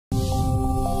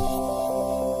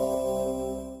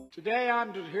Today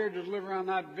I'm here to deliver on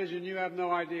that vision. You have no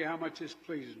idea how much this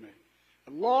pleases me.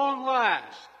 At long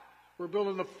last, we're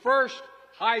building the first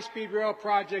high-speed rail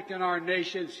project in our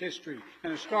nation's history,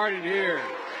 and it started here.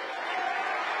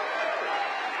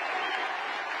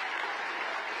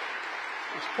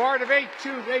 It's part of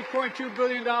 $8.2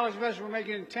 billion investment we're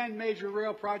making in 10 major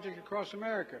rail projects across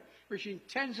America, reaching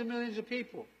tens of millions of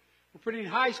people. We're putting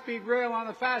high-speed rail on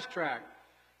the fast track.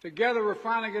 Together, we're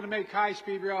finally going to make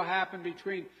high-speed rail happen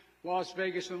between Las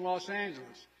Vegas and Los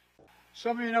Angeles.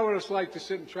 Some of you know what it's like to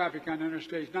sit in traffic on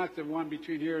interstates, not the one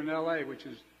between here and L.A., which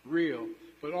is real,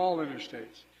 but all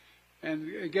interstates.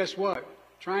 And guess what?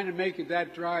 Trying to make it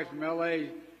that drive from L.A.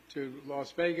 to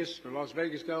Las Vegas, or Las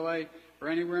Vegas to L.A., or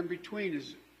anywhere in between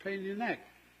is a pain in the neck.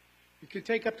 It can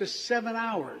take up to 7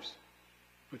 hours,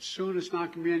 but soon it's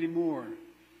not going to be any more.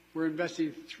 We're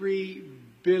investing $3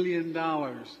 billion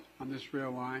on this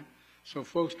rail line so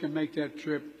folks can make that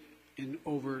trip in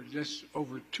just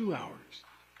over 2 hours.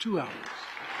 2 hours.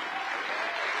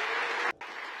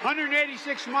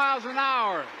 186 miles an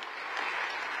hour.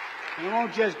 And it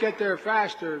won't just get there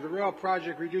faster. The rail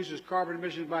project reduces carbon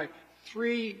emissions by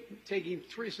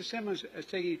it's as simple as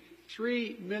taking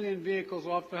 3 million vehicles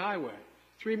off the highway.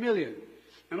 3 million.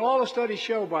 And all the studies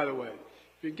show, by the way,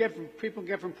 people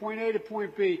get from point A to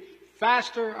point B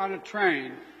faster on a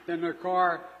train than their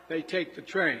car. They take the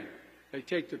train. They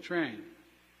take the train.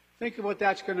 Think of what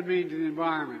that's going to mean to the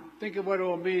environment. Think of what it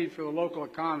will mean for the local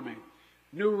economy.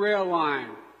 New rail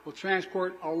line will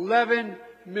transport 11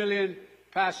 million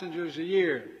passengers a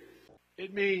year.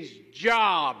 It means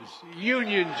jobs,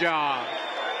 union jobs,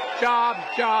 jobs,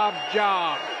 jobs,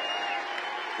 jobs.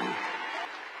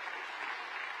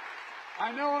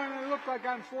 I know I may look like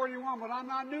I'm 41, but I'm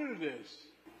not new to this.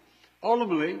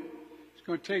 Ultimately, it's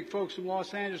going to take folks from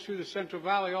Los Angeles through the Central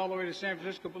Valley all the way to San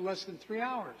Francisco, but less than 3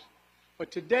 hours.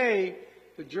 But today,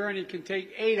 the journey can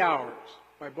take 8 hours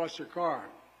by bus or car.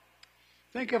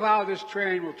 Think of how this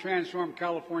train will transform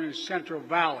California's Central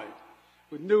Valley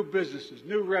with new businesses,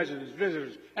 new residents,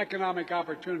 visitors, economic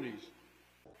opportunities.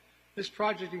 This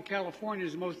project in California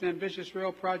is the most ambitious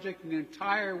rail project in the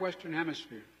entire Western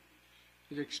Hemisphere.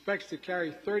 It expects to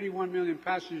carry 31 million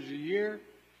passengers a year,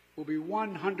 will be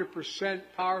 100%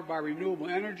 powered by renewable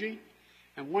energy,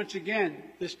 and once again,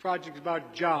 this project is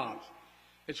about jobs.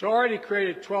 It's already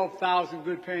created 12,000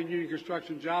 good-paying union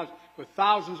construction jobs, with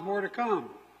thousands more to come.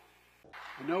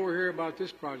 I know we're here about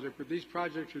this project, but these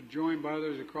projects are joined by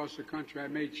others across the country. I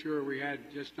made sure we had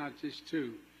not just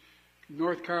two.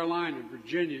 North Carolina,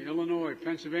 Virginia, Illinois,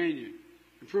 Pennsylvania,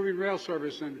 improving rail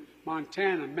service in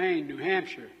Montana, Maine, New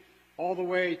Hampshire, all the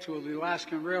way to the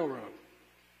Alaskan Railroad.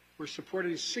 We're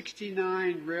supporting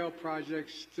 69 rail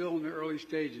projects still in the early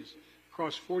stages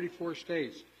across 44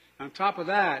 states. On top of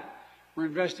that, we're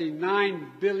investing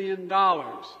 $9 billion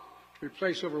to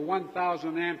replace over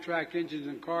 1,000 Amtrak engines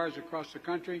and cars across the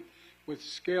country with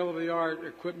scale-of-the-art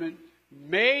equipment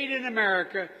made in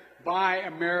America by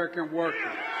American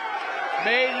workers.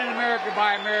 Made in America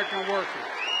by American workers.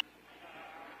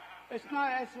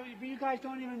 You guys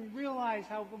don't even realize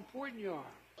how important you are.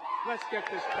 Let's get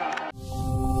this done.